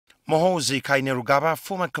Muhoozi Kainerugaba,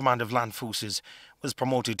 former commander of land forces, was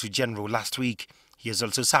promoted to general last week. He has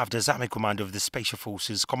also served as army commander of the Special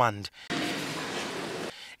Forces Command.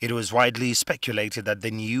 It was widely speculated that the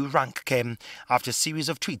new rank came after a series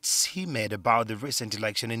of tweets he made about the recent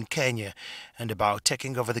election in Kenya and about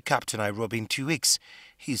taking over the capital Nairobi in 2 weeks.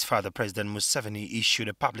 His father, President Museveni, issued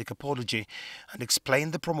a public apology and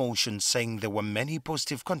explained the promotion, saying there were many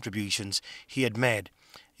positive contributions he had made.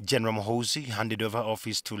 General Muhoozi handed over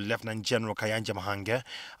office to Lieutenant General Kayanja Muhanga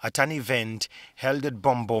at an event held at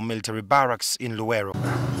Bombo Military Barracks in Luero.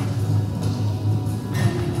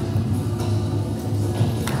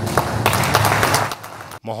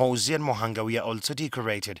 Muhoozi and Muhanga were also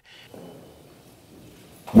decorated.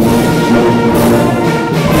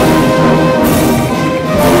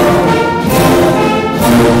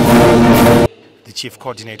 The Chief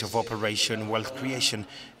Coordinator of Operation Wealth Creation,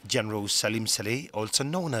 General Salim Saleh, also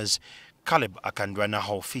known as Caleb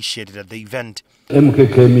Akandwanaho, officiated at the event.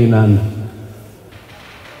 MK came in and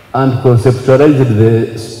conceptualized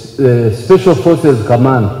the Special Forces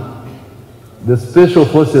Command. The Special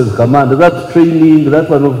Forces Command, that training, that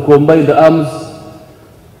one of combined arms,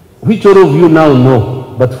 which all of you now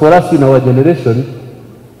know. But for us in our generation,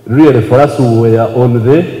 really for us who were on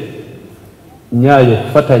the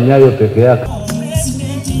Nyayo, Fata Nyayo peke yake.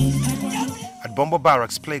 At Bombo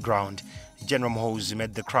Barracks Playground, General Muhoozi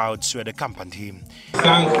met the crowds who had accompanied him.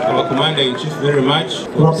 Thank our Commander-in-Chief very much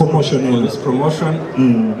for this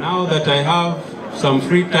promotion. Now that I have some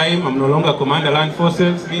free time, I'm no longer Commander Land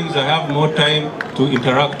Forces, means I have more time to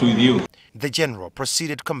interact with you. The General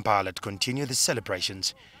proceeded to Kampala to continue the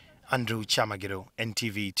celebrations. Andrew Chamagiro,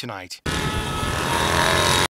 NTV Tonight.